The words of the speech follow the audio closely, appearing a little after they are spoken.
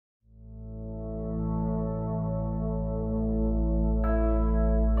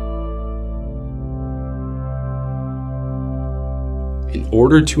In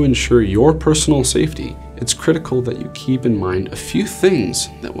order to ensure your personal safety, it's critical that you keep in mind a few things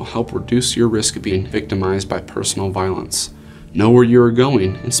that will help reduce your risk of being victimized by personal violence. Know where you are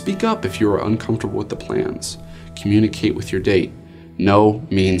going and speak up if you are uncomfortable with the plans. Communicate with your date. No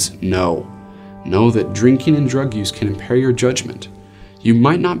means no. Know that drinking and drug use can impair your judgment. You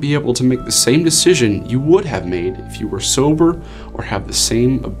might not be able to make the same decision you would have made if you were sober or have the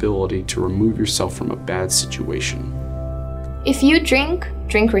same ability to remove yourself from a bad situation. If you drink,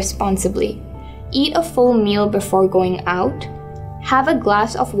 drink responsibly. Eat a full meal before going out. Have a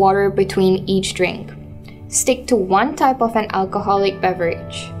glass of water between each drink. Stick to one type of an alcoholic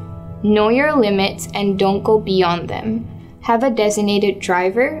beverage. Know your limits and don't go beyond them. Have a designated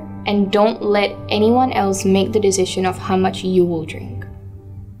driver and don't let anyone else make the decision of how much you will drink.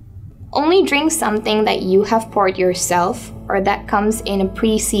 Only drink something that you have poured yourself or that comes in a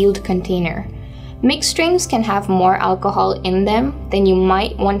pre-sealed container. Mixed drinks can have more alcohol in them than you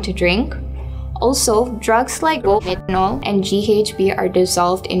might want to drink. Also, drugs like methanol and GHB are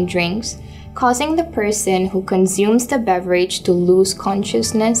dissolved in drinks, causing the person who consumes the beverage to lose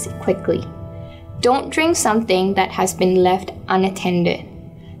consciousness quickly. Don't drink something that has been left unattended.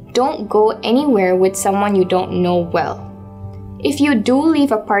 Don't go anywhere with someone you don't know well. If you do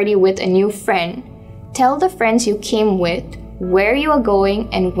leave a party with a new friend, tell the friends you came with where you are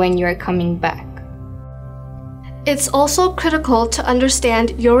going and when you are coming back. It's also critical to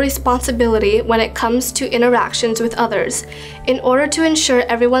understand your responsibility when it comes to interactions with others. In order to ensure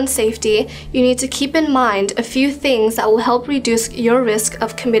everyone's safety, you need to keep in mind a few things that will help reduce your risk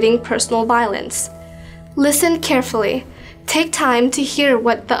of committing personal violence. Listen carefully. Take time to hear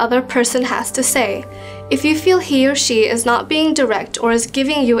what the other person has to say. If you feel he or she is not being direct or is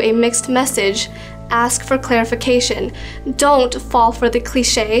giving you a mixed message, ask for clarification. Don't fall for the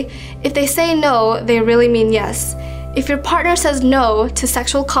cliche. If they say no, they really mean yes. If your partner says no to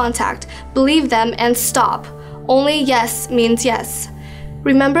sexual contact, believe them and stop. Only yes means yes.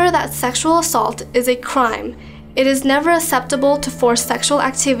 Remember that sexual assault is a crime. It is never acceptable to force sexual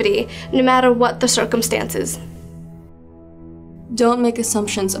activity, no matter what the circumstances. Don't make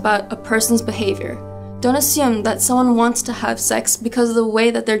assumptions about a person's behavior. Don't assume that someone wants to have sex because of the way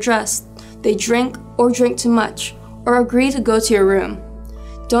that they're dressed, they drink or drink too much, or agree to go to your room.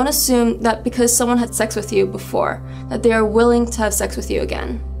 Don't assume that because someone had sex with you before, that they are willing to have sex with you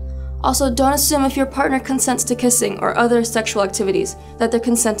again. Also, don't assume if your partner consents to kissing or other sexual activities, that they're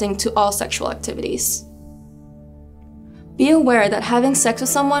consenting to all sexual activities. Be aware that having sex with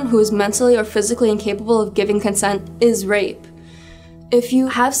someone who is mentally or physically incapable of giving consent is rape. If you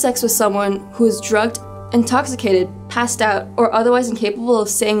have sex with someone who is drugged, intoxicated, passed out, or otherwise incapable of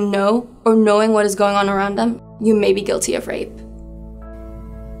saying no or knowing what is going on around them, you may be guilty of rape.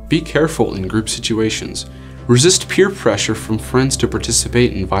 Be careful in group situations. Resist peer pressure from friends to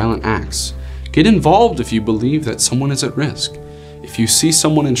participate in violent acts. Get involved if you believe that someone is at risk. If you see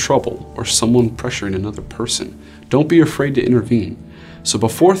someone in trouble or someone pressuring another person, don't be afraid to intervene. So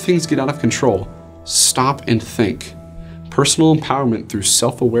before things get out of control, stop and think. Personal empowerment through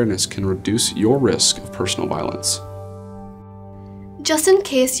self-awareness can reduce your risk of personal violence. Just in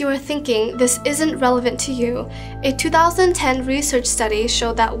case you are thinking this isn't relevant to you, a 2010 research study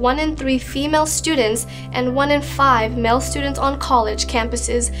showed that 1 in 3 female students and 1 in 5 male students on college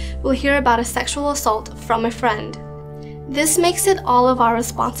campuses will hear about a sexual assault from a friend. This makes it all of our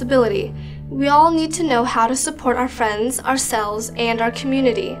responsibility. We all need to know how to support our friends, ourselves, and our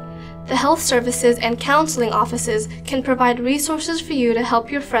community. The health services and counseling offices can provide resources for you to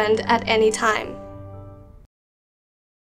help your friend at any time.